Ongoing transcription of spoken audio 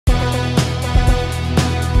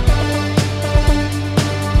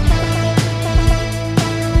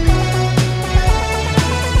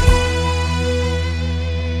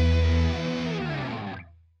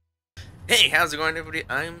Hey, how's it going, everybody?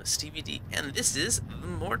 I'm STEVIED, and this is the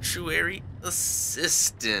Mortuary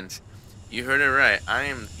Assistant. You heard it right. I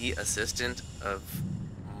am the assistant of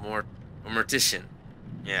a mortician.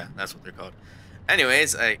 Yeah, that's what they're called.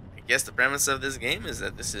 Anyways, I guess the premise of this game is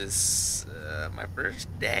that this is my first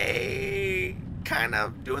day kind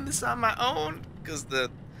of doing this on my own, because the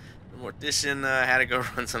mortician had to go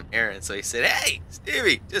run some errands. So he said, hey,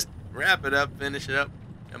 Stevie, just wrap it up, finish it up,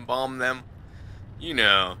 embalm them. You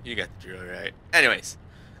know, you got the drill, right? Anyways,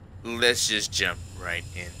 let's just jump right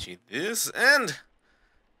into this, and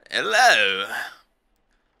hello!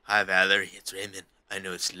 Hi, Valerie, it's Raymond. I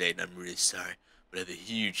know it's late and I'm really sorry, but I have a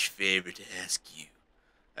huge favor to ask you.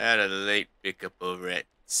 I had a late pickup over at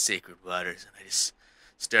Sacred Waters, and I just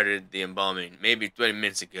started the embalming maybe 20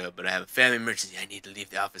 minutes ago, but I have a family emergency I need to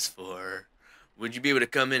leave the office for. Would you be able to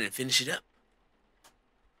come in and finish it up?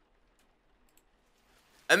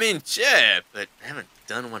 I mean, sure, but I haven't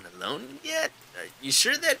done one alone yet. Are you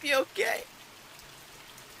sure that'd be okay?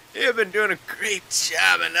 You've been doing a great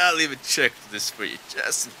job, and I'll leave a check for this for you,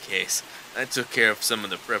 just in case. I took care of some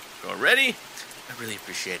of the prep work already. I really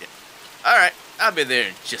appreciate it. Alright, I'll be there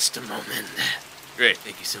in just a moment. Great,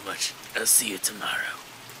 thank you so much. I'll see you tomorrow.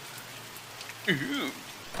 Ooh.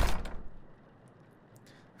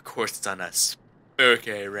 Of course, it's on a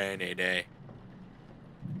spooky rainy day.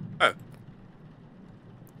 Oh.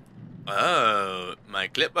 Oh, my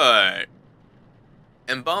clipboard.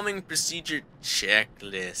 Embalming procedure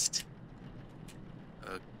checklist.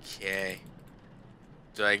 Okay.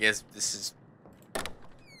 So I guess this is...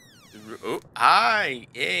 Oh, hi.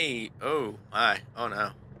 Hey. Oh, hi. Oh,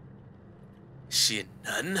 no. Is she a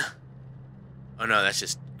nun? Oh, no, that's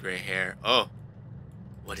just gray hair. Oh.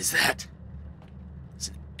 What is that? It's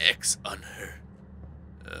an X on her.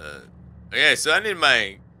 Okay, so I need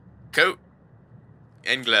my coat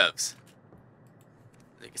and gloves.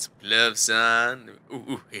 Let me get some gloves on.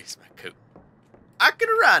 Ooh, here's my coat. I can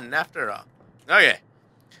run after all. Okay.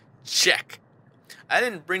 Check. I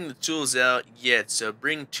didn't bring the tools out yet, so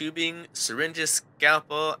bring tubing, syringes,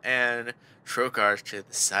 scalpel, and trocars to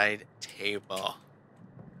the side table.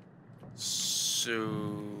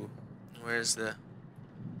 So, where's the...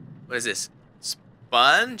 What is this?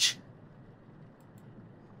 Sponge?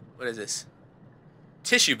 What is this?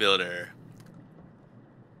 Tissue builder.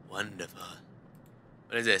 Wonderful.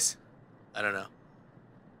 What is this? I don't know.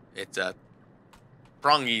 It's a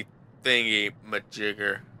prongy thingy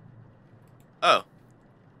majigger. Oh.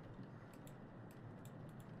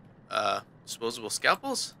 Disposable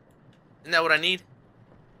scalpels? Isn't that what I need?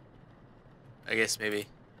 I guess maybe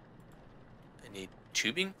I need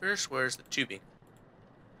tubing first? Where's the tubing?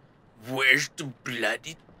 Where's the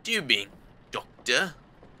bloody tubing, doctor?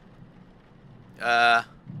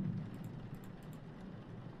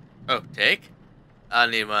 Oh, take? I'll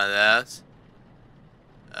need one of those.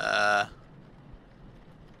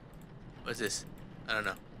 What's this? I don't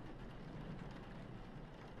know.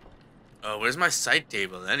 Oh, where's my side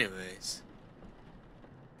table anyways?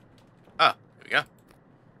 Oh, here we go.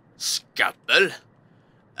 Scalpel.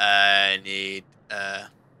 I need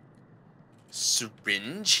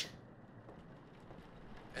syringe.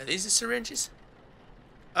 Are these the syringes?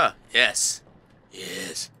 Oh, yes.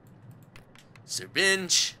 Yes.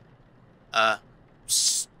 Syringe.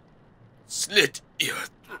 Slit your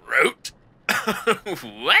throat.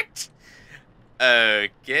 What?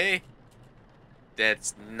 Okay.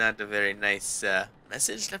 That's not a very nice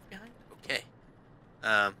message left behind. Okay.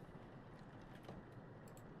 I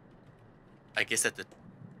guess that's the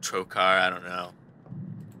trocar. I don't know.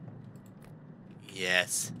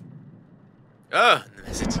 Yes. Oh, and the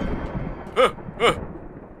message. Oh, oh,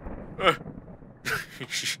 oh.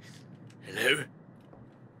 Hello.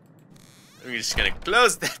 I'm just gonna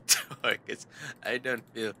close that door because I don't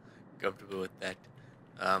feel comfortable with that.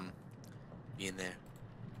 Being there.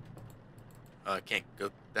 Oh, I can't go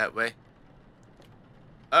that way.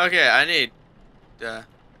 Okay, I need. What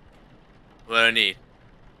do I need?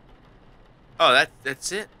 Oh,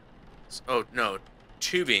 that's it. Oh no,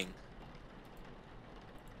 tubing.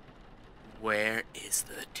 Where is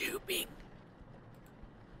the tubing?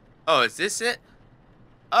 Oh, is this it?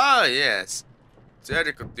 Oh yes,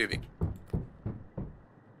 surgical tubing.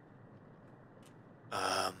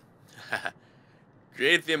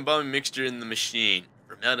 Create the embalming mixture in the machine.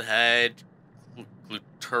 Formaldehyde,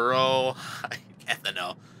 glutarol,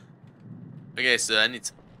 ethanol. Okay, so I need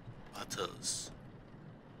some bottles.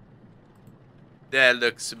 That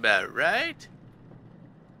looks about right.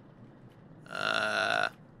 I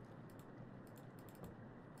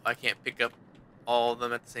can't pick up all of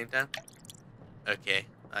them at the same time. Okay,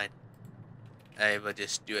 fine. I will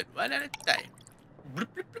just do it one at a time. Bloop,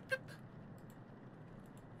 bloop, bloop, bloop.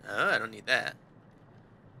 Oh, I don't need that.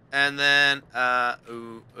 And then,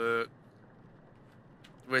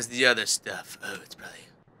 where's the other stuff? Oh, it's probably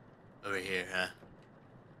over here,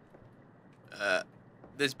 huh?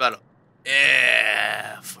 This bottle.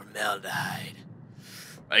 Yeah, formaldehyde.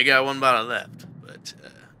 I got one bottle left, but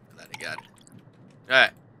glad I got it. All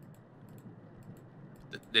right.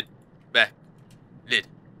 Lid back. Lid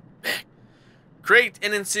back. Create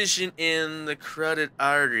an incision in the carotid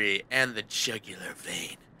artery and the jugular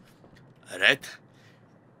vein. All right.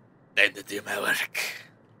 Time to do my work.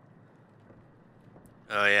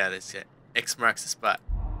 Oh yeah, this guy. X marks the spot.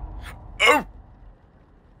 Oh!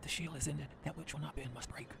 The shield is ended. That which will not bend must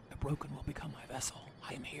break. The broken will become my vessel.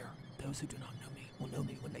 I am here. Those who do not know me will know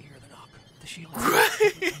me when they hear the knock. The shield is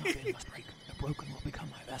ended. That which will not bend must break. The broken will become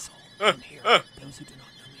my vessel. I am here. Those who do not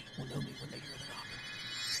know me will know me when they hear the knock.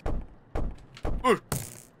 Do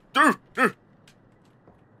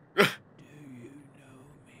you know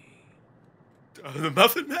me? The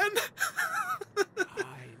Muffin Man? I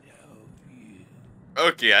know you.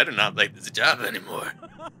 Okay, I do not like this job anymore.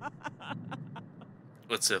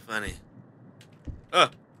 What's so funny? Oh.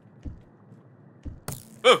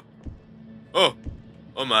 Oh. Oh.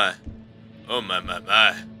 Oh my. Oh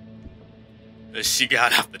my. She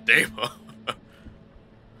got off the table.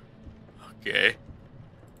 Okay.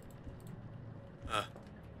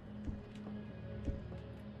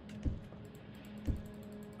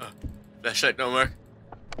 Flashlight don't work.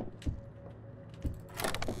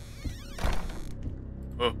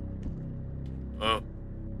 Oh. Oh.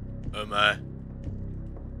 Oh my.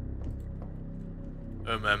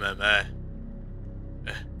 Oh my.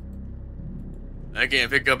 I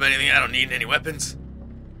can't pick up anything. I don't need any weapons.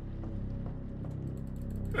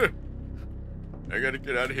 I gotta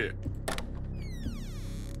get out of here.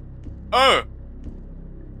 Oh!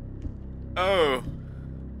 Oh.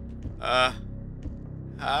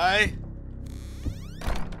 Hi?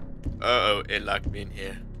 Uh-oh, it locked me in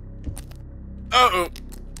here. Uh-oh.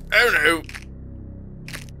 Oh no.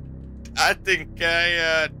 I think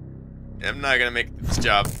I'm not gonna make this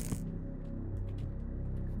job.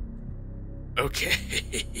 Okay.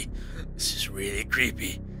 This is really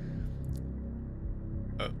creepy.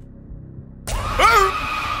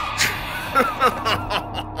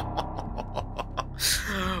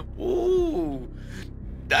 Ooh.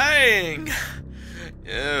 Dang.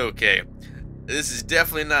 Okay. This is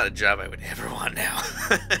definitely not a job I would ever want now.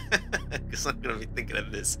 Because I'm gonna be thinking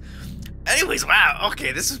of this. Anyways, wow.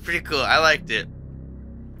 Okay, this was pretty cool. I liked it.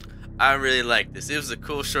 I really liked this. It was a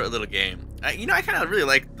cool, short little game. I kind of really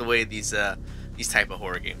like the way these type of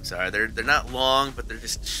horror games are. They're not long, but they're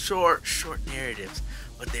just short narratives.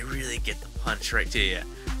 But they really get the punch right to you.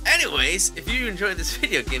 Anyways, if you enjoyed this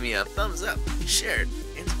video, give me a thumbs up, share it,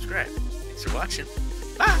 and subscribe. Thanks for watching.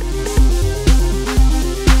 Bye.